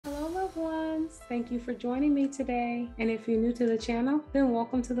friends. Thank you for joining me today. And if you're new to the channel, then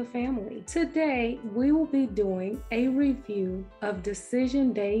welcome to the family. Today, we will be doing a review of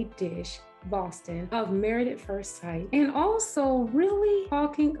Decision Day Dish Boston of Married at First Sight, and also really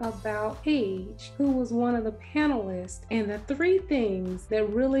talking about Paige, who was one of the panelists, and the 3 things that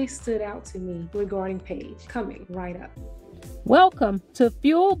really stood out to me regarding Paige, coming right up. Welcome to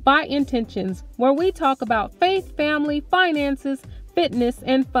Fueled by Intentions, where we talk about faith, family, finances, fitness,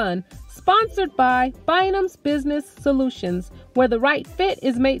 and fun. Sponsored by PAIGE'S Business Solutions, where the right fit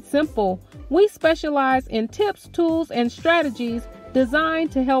is made simple. We specialize in tips, tools, and strategies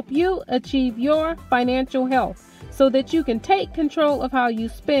designed to help you achieve your financial health so that you can take control of how you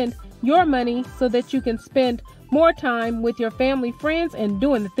spend your money so that you can spend more time with your family, friends, and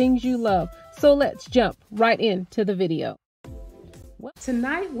doing the things you love. So let's jump right into the video.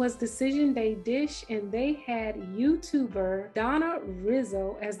 Tonight was Decision Day Dish, and they had YouTuber Donna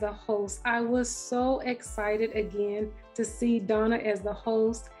Rizzo as the host. I was so excited again to see Donna as the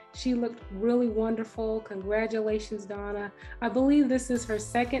host. She looked really wonderful. Congratulations, Donna. I believe this is her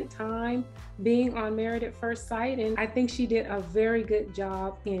 2nd time being on Married at First Sight, and I think she did a very good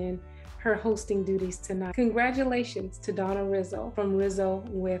job in her hosting duties tonight. Congratulations to Donna Rizzo from Rizzo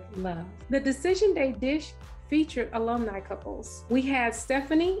with Love. The Decision Day Dish featured alumni couples. We had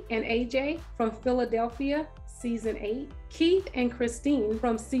Stephanie and AJ from Philadelphia, Season 8, Keith and Christine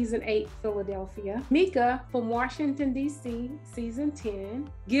from Season 8, Philadelphia, Mika from Washington, D.C., Season 10,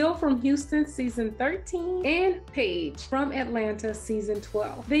 Gil from Houston, Season 13, and Paige from Atlanta, Season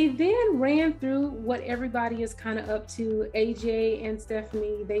 12. They then ran through what everybody is kind of up to. AJ and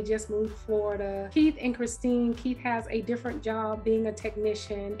Stephanie, they just moved to Florida. Keith and Christine, Keith has a different job being a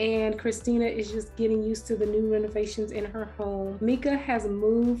technician, and Christina is just getting used to the new renovations in her home. Mika has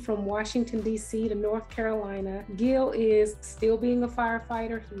moved from Washington, D.C. to North Carolina. Gil is still being a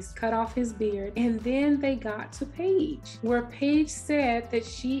firefighter. He's cut off his beard. And then they got to Paige, where Paige said that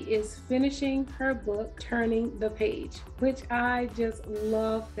she is finishing her book, Turning the Page, which I just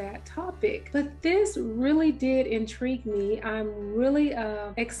love that topic. But this really did intrigue me. I'm really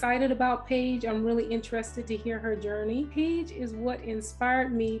excited about Paige. I'm really interested to hear her journey. Paige is what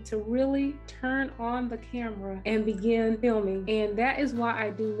inspired me to really turn on the camera and begin filming. And that is why I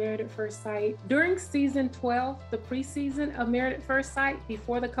do Married at First Sight. During Season 12, the pre-season of Married at First Sight,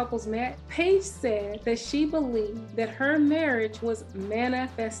 before the couples met, Paige said that she believed that her marriage was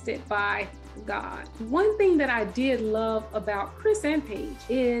manifested by God. One thing that I did love about Chris and Paige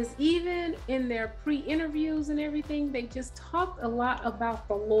is even in their pre-interviews and everything, they just talked a lot about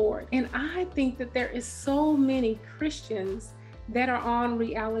the Lord. And I think that there is so many Christians that are on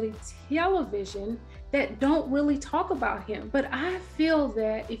reality television that don't really talk about him. But I feel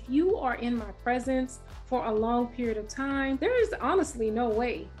that if you are in my presence for a long period of time, there is honestly no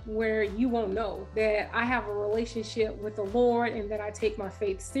way where you won't know that I have a relationship with the Lord, and that I take my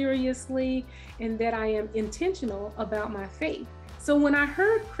faith seriously, and that I am intentional about my faith. So when I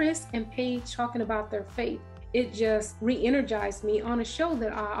heard Chris and Paige talking about their faith, it just re-energized me on a show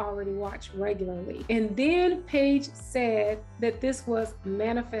that I already watch regularly. And then Paige said that this was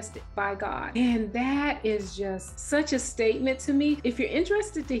manifested by God. And that is just such a statement to me. If you're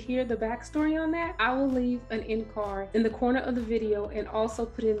interested to hear the backstory on that, I will leave an end card in the corner of the video and also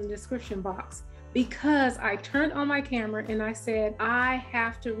put it in the description box. Because I turned on my camera and I said, I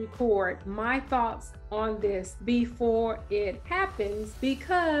have to record my thoughts on this before it happens,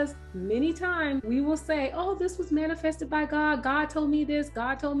 because many times we will say, oh, this was manifested by God. God told me this,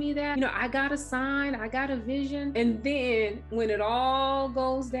 God told me that. You know, I got a sign, I got a vision. And then when it all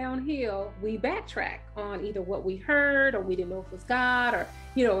goes downhill, we backtrack on either what we heard, or we didn't know if it was God, or,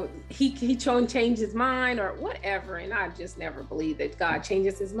 you know, he changed his mind or whatever. And I just never believed that God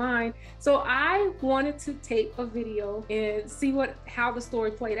changes his mind. So I wanted to tape a video and see how the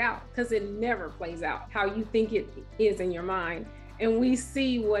story played out, because it never plays out how you think it is in your mind. And we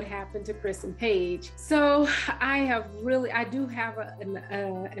see what happened to Chris and Paige. So I do have an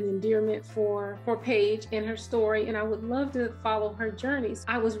endearment for Paige and her story, and I would love to follow her journeys.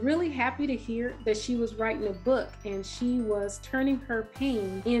 I was really happy to hear that she was writing a book, and she was turning her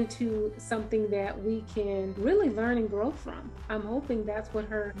pain into something that we can really learn and grow from. I'm hoping that's what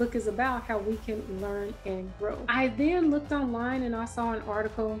her book is about, how we can learn and grow. I then looked online and I saw an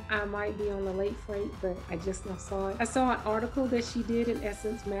article. I might be on the late freight, but I just now saw it. I saw an article that she did in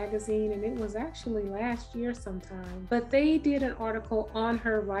Essence magazine, and it was actually last year sometime, but they did an article on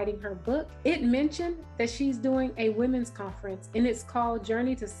her writing her book. It mentioned that she's doing a women's conference, and it's called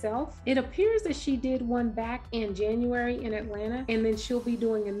Journey to Self. It appears that she did one back in January in Atlanta, and then she'll be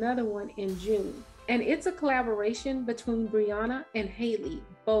doing another one in June. And it's a collaboration between Brianna and Haley.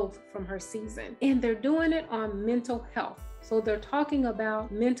 both from her season. And they're doing it on mental health. So they're talking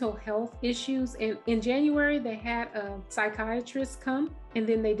about mental health issues. And in January, they had a psychiatrist come, and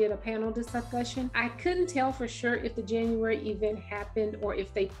then they did a panel discussion. I couldn't tell for sure if the January event happened or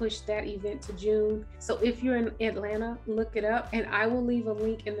if they pushed that event to June. So if you're in Atlanta, look it up. And I will leave a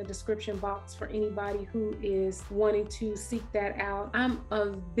link in the description box for anybody who is wanting to seek that out. I'm a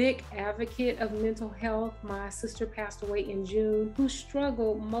big advocate of mental health. My sister passed away in June, who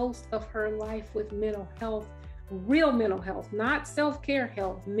struggled most of her life with mental health. Real mental health, not self-care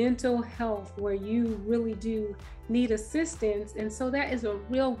health, mental health, where you really do need assistance. And so that is a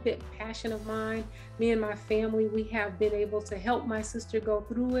real big passion of mine. Me and my family, we have been able to help my sister go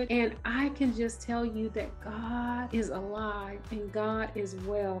through it. And I can just tell you that God is alive and God is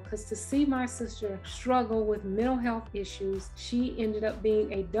well, because to see my sister struggle with mental health issues, she ended up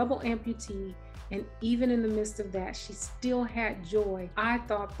being a double amputee. And even in the midst of that, she still had joy. I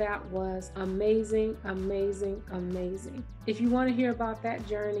thought that was amazing, amazing, amazing. If you want to hear about that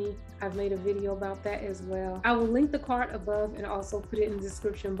journey, I've made a video about that as well. I will link the card above and also put it in the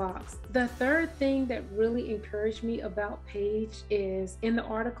description box. The third thing that really encouraged me about Paige is, in the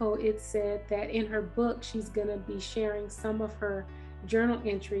article, it said that in her book, she's gonna be sharing some of her journal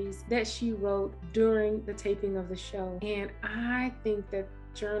entries that she wrote during the taping of the show. And I think that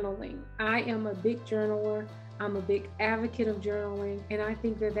journaling, I am a big journaler. I'm a big advocate of journaling, and I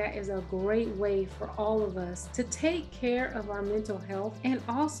think that that is a great way for all of us to take care of our mental health, and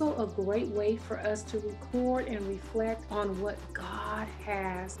also a great way for us to record and reflect on what God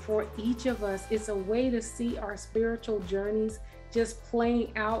has for each of us. It's a way to see our spiritual journeys just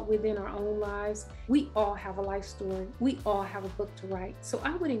playing out within our own lives. We all have a life story. We all have a book to write. So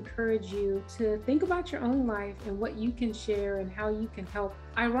I would encourage you to think about your own life and what you can share and how you can help.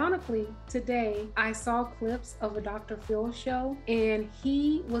 Ironically, today I saw clips of a Dr. Phil show, and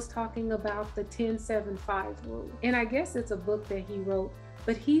he was talking about the 10-7-5 rule. And I guess it's a book that he wrote.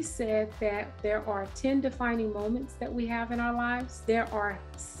 But he said that there are 10 defining moments that we have in our lives. There are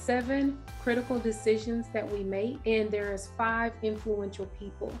 7 critical decisions that we make, and there is 5 influential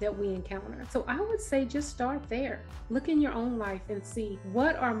people that we encounter. So I would say just start there. Look in your own life and see,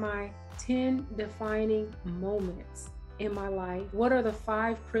 what are my 10 defining moments in my life? What are the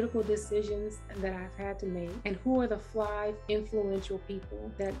 5 critical decisions that I've had to make? And who are the 5 influential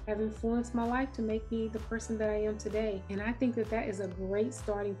people that have influenced my life to make me the person that I am today? And I think that that is a great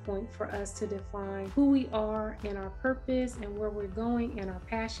starting point for us to define who we are and our purpose and where we're going and our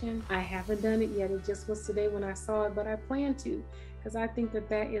passion. I haven't done it yet. It just was today when I saw it, but I plan to, because I think that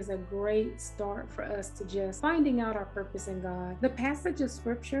that is a great start for us to just finding out our purpose in God. The passage of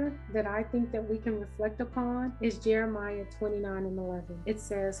scripture that I think that we can reflect upon is Jeremiah 29:11. It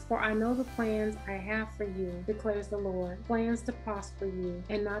says, "For I know the plans I have for you, declares the Lord, plans to prosper you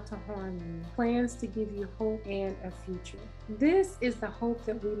and not to harm you, plans to give you hope and a future." This is the hope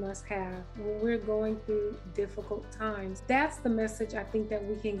that we must have when we're going through difficult times. That's the message I think that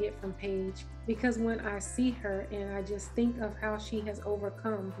we can get from Paige, because when I see her and I just think of how she has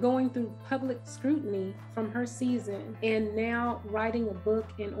overcome going through public scrutiny from her season, and now writing a book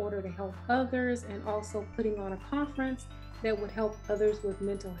in order to help others, and also putting on a conference that would help others with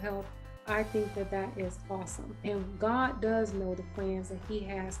mental health, I think that that is awesome. And God does know the plans that He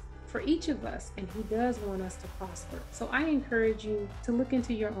has for each of us, and He does want us to prosper. So I encourage you to look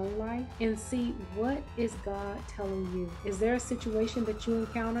into your own life and see, what is God telling you? Is there a situation that you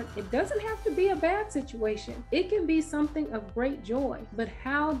encountered? It doesn't have to be a bad situation. It can be something of great joy, but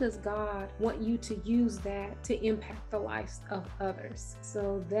how does God want you to use that to impact the lives of others?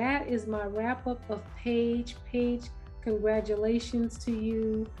 So that is my wrap up of Paige. Paige, congratulations to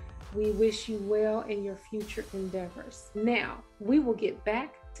you. We wish you well in your future endeavors. Now, we will get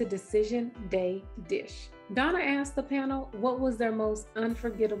back to Decision Day Dish. Donna asked the panel what was their most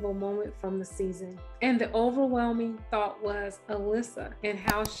unforgettable moment from the season. And the overwhelming thought was Alyssa and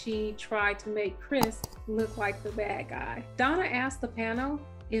how she tried to make Chris look like the bad guy. Donna asked the panel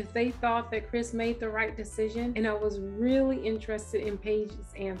if they thought that Chris made the right decision, and I was really interested in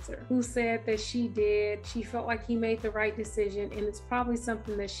Paige's answer, who said that she did. She felt like he made the right decision, and it's probably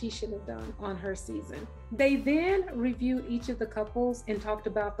something that she should have done on her season. They then reviewed each of the couples and talked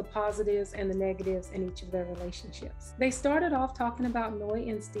about the positives and the negatives in each of their relationships. They started off talking about Noy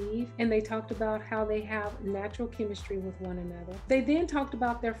and Steve, and they talked about how they have natural chemistry with one another. They then talked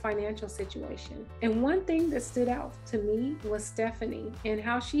about their financial situation. And one thing that stood out to me was Stephanie, and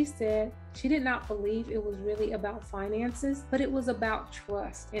how she said she did not believe it was really about finances, but it was about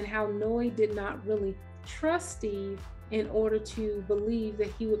trust, and how Noy did not really trust Steve in order to believe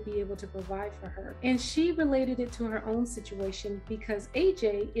that he would be able to provide for her. And she related it to her own situation because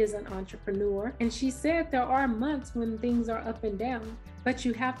AJ is an entrepreneur, and she said there are months when things are up and down, but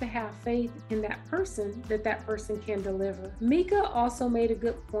you have to have faith in that person that person can deliver. Mika also made a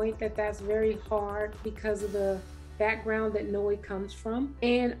good point that that's very hard because of the background that Noe comes from.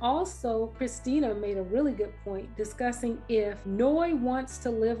 And also Christina made a really good point discussing if Noe wants to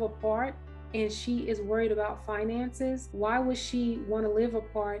live apart and she is worried about finances, why would she want to live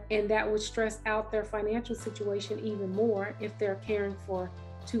apart? And that would stress out their financial situation even more if they're caring for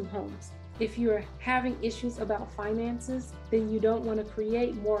two homes. If you're having issues about finances, then you don't want to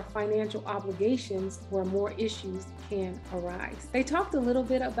create more financial obligations where more issues can arise. They talked a little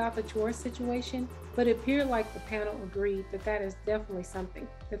bit about the chore situation, but it appeared like the panel agreed that that is definitely something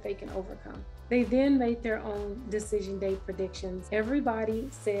that they can overcome. They then made their own decision day predictions. Everybody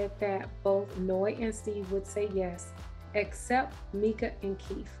said that both Noe and Steve would say yes, except Mika and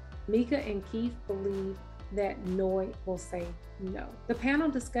Keith. Mika and Keith believe that Noe will say no. The panel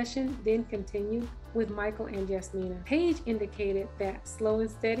discussion then continued with Michael and Jasmina. Paige indicated that slow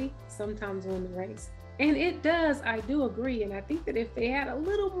and steady sometimes win the race. And it does, I do agree. And I think that if they had a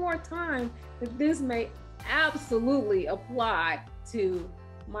little more time, that this may absolutely apply to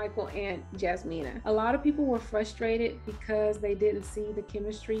Michael and Jasmina. A lot of people were frustrated because they didn't see the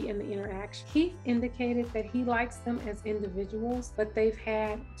chemistry and the interaction. Keith indicated that he likes them as individuals, but they've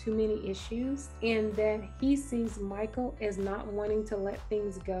had too many issues, and that he sees Michael as not wanting to let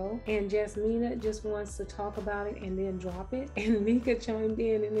things go, and Jasmina just wants to talk about it and then drop it. And Mika chimed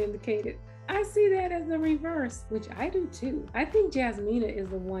in and indicated, I see that as the reverse, which I do too. I think Jasmina is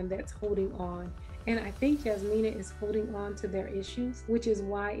the one that's holding on. And I think Jasmina is holding on to their issues, which is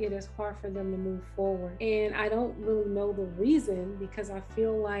why it is hard for them to move forward. And I don't really know the reason, because I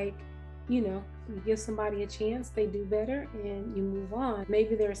feel like, you give somebody a chance, they do better, and you move on.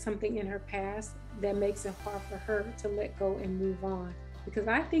 Maybe there's something in her past that makes it hard for her to let go and move on. Because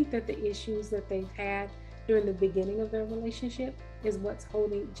I think that the issues that they've had during the beginning of their relationship is what's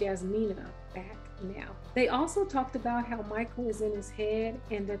holding Jasmina back now. They also talked about how Michael is in his head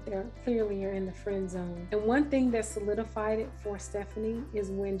and that they're clearly in the friend zone. And one thing that solidified it for Stephanie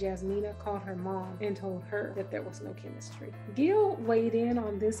is when Jasmina called her mom and told her that there was no chemistry. Gil weighed in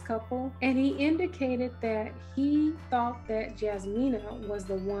on this couple, and he indicated that he thought that Jasmina was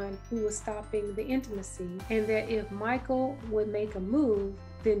the one who was stopping the intimacy, and that if Michael would make a move,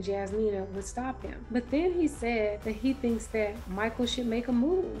 then Jasmina would stop him. But then he said that he thinks that Michael should make a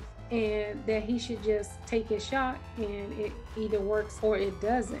move, and that he should just take his shot and it either works or it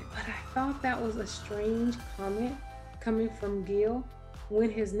doesn't. But I thought that was a strange comment coming from Gil, when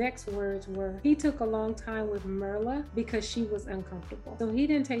his next words were, he took a long time with Merla because she was uncomfortable. So he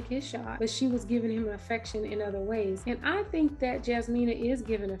didn't take his shot, but she was giving him affection in other ways. And I think that Jasmina is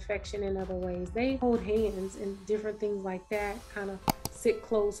giving affection in other ways. They hold hands and different things like that, kind of sit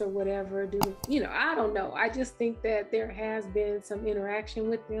close or whatever, I don't know. I just think that there has been some interaction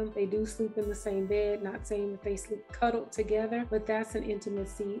with them. They do sleep in the same bed, not saying that they sleep cuddled together, but that's an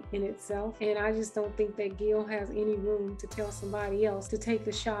intimacy in itself. And I just don't think that Gil has any room to tell somebody else to take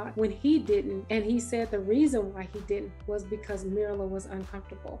a shot when he didn't. And he said the reason why he didn't was because Mirla was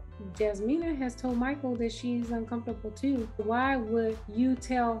uncomfortable. Jasmina has told Michael that she's uncomfortable too. Why would you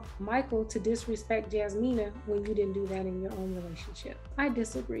tell Michael to disrespect Jasmina when you didn't do that in your own relationship? I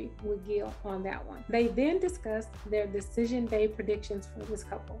disagree with Gil on that one. They then discussed their decision day predictions for this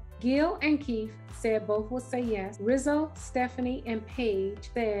couple. Gil and Keith said both would say yes. Rizzo, Stephanie, and Paige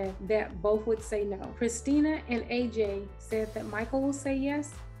said that both would say no. Christina and AJ said that Michael will say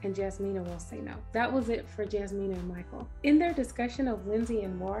yes and Jasmina will say no. That was it for Jasmina and Michael. In their discussion of Lindsay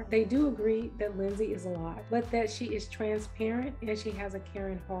and Mark, they do agree that Lindsay is alive, but that she is transparent and she has a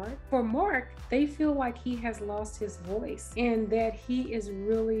caring heart. For Mark, they feel like he has lost his voice and that he is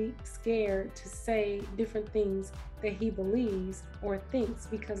really scared to say different things that he believes or thinks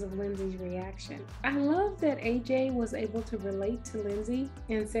because of Lindsay's reaction. I love that AJ was able to relate to Lindsay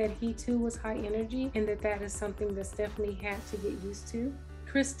and said he too was high energy and that is something that Stephanie had to get used to.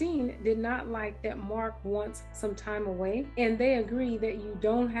 Christine did not like that Mark wants some time away, and they agree that you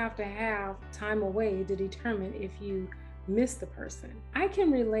don't have to have time away to determine if you miss the person. I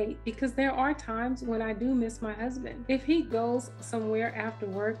can relate because there are times when I do miss my husband. If he goes somewhere after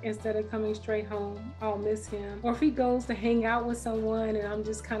work instead of coming straight home, I'll miss him. Or if he goes to hang out with someone and I'm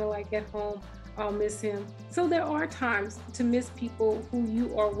just kind of like at home, I'll miss him. So there are times to miss people who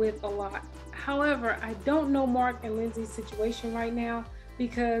you are with a lot. However, I don't know Mark and Lindsay's situation right now,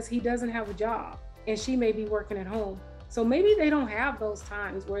 because he doesn't have a job and she may be working at home. So maybe they don't have those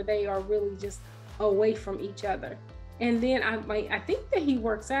times where they are really just away from each other. And then I think that he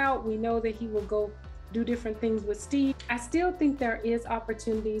works out. We know that he will go do different things with Steve. I still think there is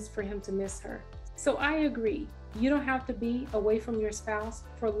opportunities for him to miss her. So I agree. You don't have to be away from your spouse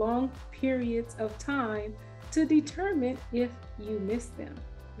for long periods of time to determine if you miss them.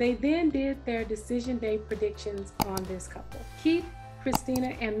 They then did their decision day predictions on this couple. Keith,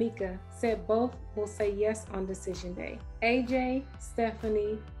 Christina, and Mika said both will say yes on decision day. AJ,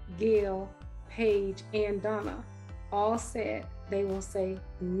 Stephanie, Gail, Paige, and Donna all said they will say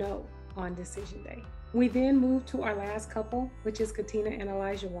no on decision day. We then moved to our last couple, which is Katina and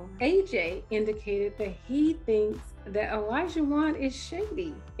Elijah Wan. AJ indicated that he thinks that Elijah Wan is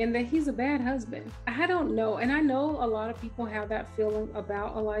shady and that he's a bad husband. I don't know, and I know a lot of people have that feeling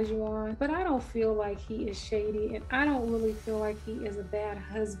about Elijah Wan, but I don't feel like he is shady, and I don't really feel like he is a bad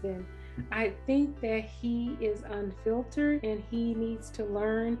husband. I think that he is unfiltered and he needs to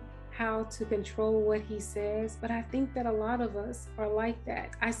learn how to control what he says, but I think that a lot of us are like that.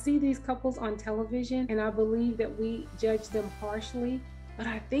 I see these couples on television and I believe that we judge them harshly, but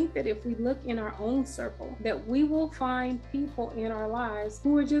I think that if we look in our own circle, that we will find people in our lives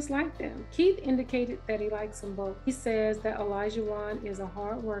who are just like them. Keith indicated that he likes them both. He says that Elijah Wan is a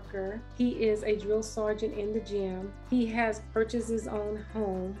hard worker. He is a drill sergeant in the gym. He has purchased his own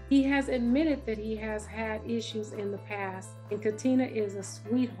home. He has admitted that he has had issues in the past. And Katina is a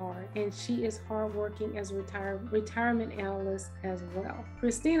sweetheart, and she is hardworking as a retirement analyst as well.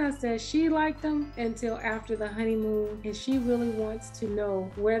 Christina says she liked him until after the honeymoon, and she really wants to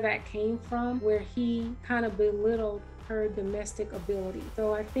know where that came from, where he kind of belittled her domestic ability.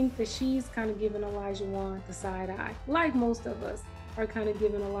 So I think that she's kind of giving Elijah Wan the side eye, like most of us are kind of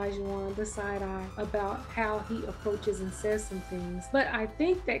giving Elijah Wan the side eye about how he approaches and says some things. But I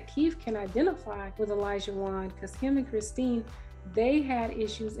think that Keith can identify with Elijah Wan because him and Christine, they had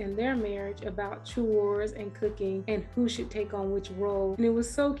issues in their marriage about chores and cooking and who should take on which role. And it was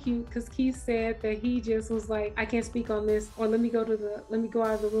so cute because Keith said that he just was like, I can't speak on this, or let me go out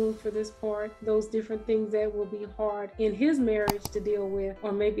of the room for this part. Those different things that will be hard in his marriage to deal with,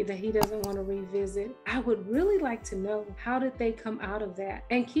 or maybe that he doesn't want to revisit. I would really like to know, how did they come out of that?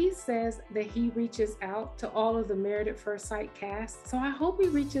 And Keith says that he reaches out to all of the Married at First Sight cast. So I hope he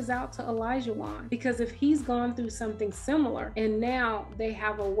reaches out to Elijah Wan, because if he's gone through something similar and now they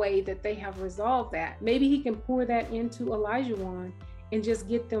have a way that they have resolved that, maybe he can pour that into Elijah Wan and just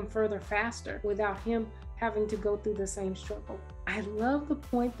get them further faster without him having to go through the same struggle. I love the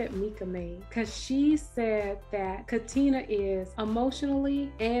point that Mika made, because she said that Katina is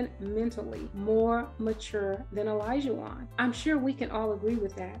emotionally and mentally more mature than Elijah Wan. I'm sure we can all agree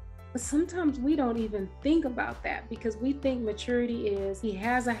with that. But sometimes we don't even think about that, because we think maturity is he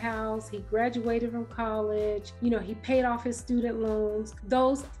has a house, he graduated from college, he paid off his student loans,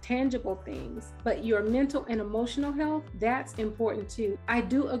 those tangible things. But your mental and emotional health, that's important too. I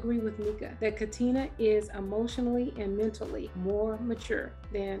do agree with Mika that Katina is emotionally and mentally more mature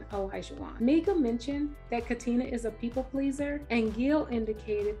than Elijah Wan. Mika mentioned that Katina is a people pleaser, and Gil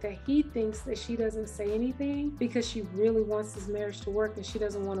indicated that he thinks that she doesn't say anything because she really wants this marriage to work and she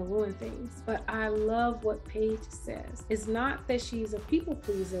doesn't want to ruin things. But I love what Paige says. It's not that she's a people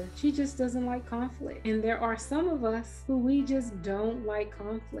pleaser, she just doesn't like conflict. And there are some of us who we just don't like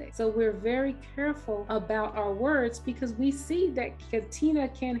conflict. So we're very careful about our words, because we see that Katina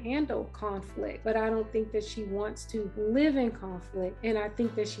can handle conflict, but I don't think that she wants to live in conflict. And I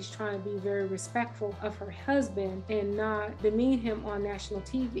think that she's trying to be very respectful of her husband and not demean him on national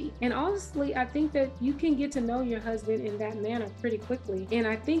TV. And honestly, I think that you can get to know your husband in that manner pretty quickly. And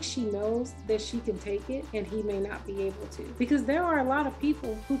I think she knows that she can take it and he may not be able to, because there are a lot of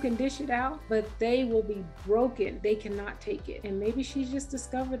people who can dish it out, but they will be broken. They cannot take it. And maybe she's just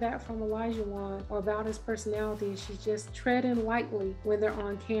discovered that from Elijah Wan, or about his personality, and she's just treading lightly when they're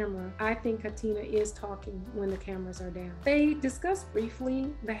on camera. I think Katina is talking when the cameras are down. They discussed briefly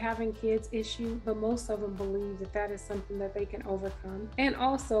the having kids issue, but most of them believe that that is something that they can overcome. And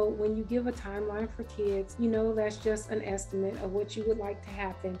also, when you give a timeline for kids, that's just an estimate of what you would like to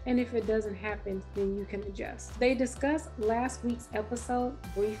happen. And if it doesn't happen, then you can adjust. They discussed last week's episode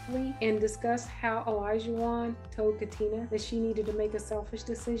briefly and discussed how Elijah Wan told Katina that she needed to make a selfish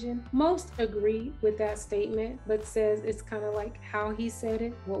decision. Most agree with that statement, but says it's kind of like how he said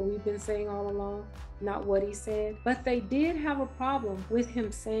it, what we've been saying all along, not what he said. But they did have a problem with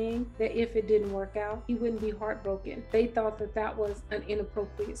him saying that if it didn't work out, he wouldn't be heartbroken. They thought that that was an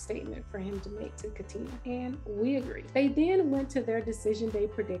inappropriate statement for him to make to Katina, and we agree. They then went to their decision day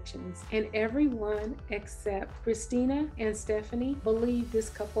prediction predictions, and everyone except Christina and Stephanie believe this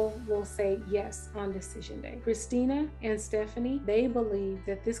couple will say yes on decision day. Christina and Stephanie, they believe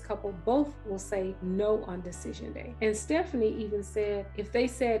that this couple both will say no on decision day. And Stephanie even said if they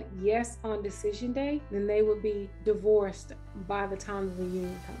said yes on decision day, then they would be divorced by the time the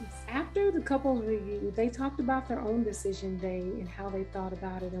reunion comes. After the couple's review, they talked about their own decision day and how they thought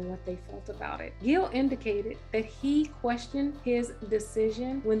about it and what they felt about it. Gil indicated that he questioned his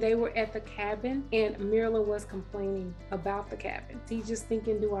decision when they were at the cabin and Mirla was complaining about the cabin. He's just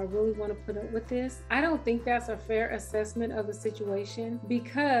thinking, do I really want to put up with this? I don't think that's a fair assessment of the situation,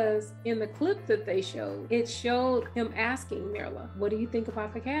 because in the clip that they showed, it showed him asking Mirla, what do you think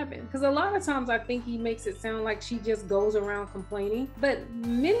about the cabin? Because a lot of times I think he makes it sound like she just goes around complaining, but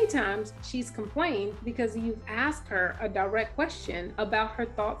many times she's complained because you've asked her a direct question about her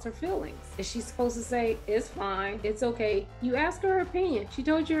thoughts or feelings. Is she supposed to say, it's fine, it's okay? You asked her opinion. She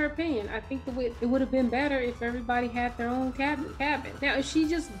told you her opinion. I think it would have been better if everybody had their own cabin. Now, if she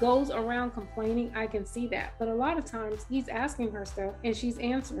just goes around complaining, I can see that. But a lot of times he's asking her stuff and she's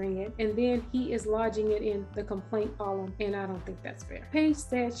answering it, and then he is lodging it in the complaint column, and I don't think that's fair. Paige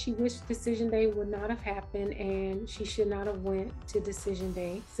said she wished decision day would not have happened and she should not have went to decision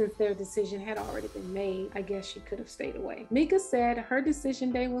day. Since their decision had already been made, I guess she could have stayed away. Mika said her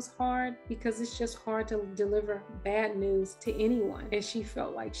decision day was hard because it's just hard to deliver bad news to anyone, and she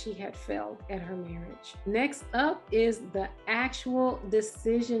felt like she had failed at her marriage. Next up is the actual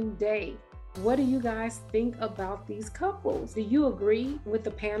decision day. What do you guys think about these couples? Do you agree with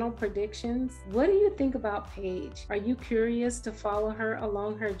the panel predictions? What do you think about Paige? Are you curious to follow her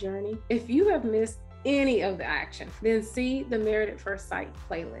along her journey? If you have missed any of the action, then see the Married at First Sight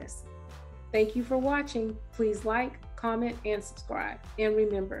playlist. Thank you for watching. Please like, comment, and subscribe. And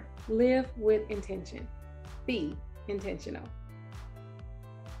remember, live with intention. Be intentional.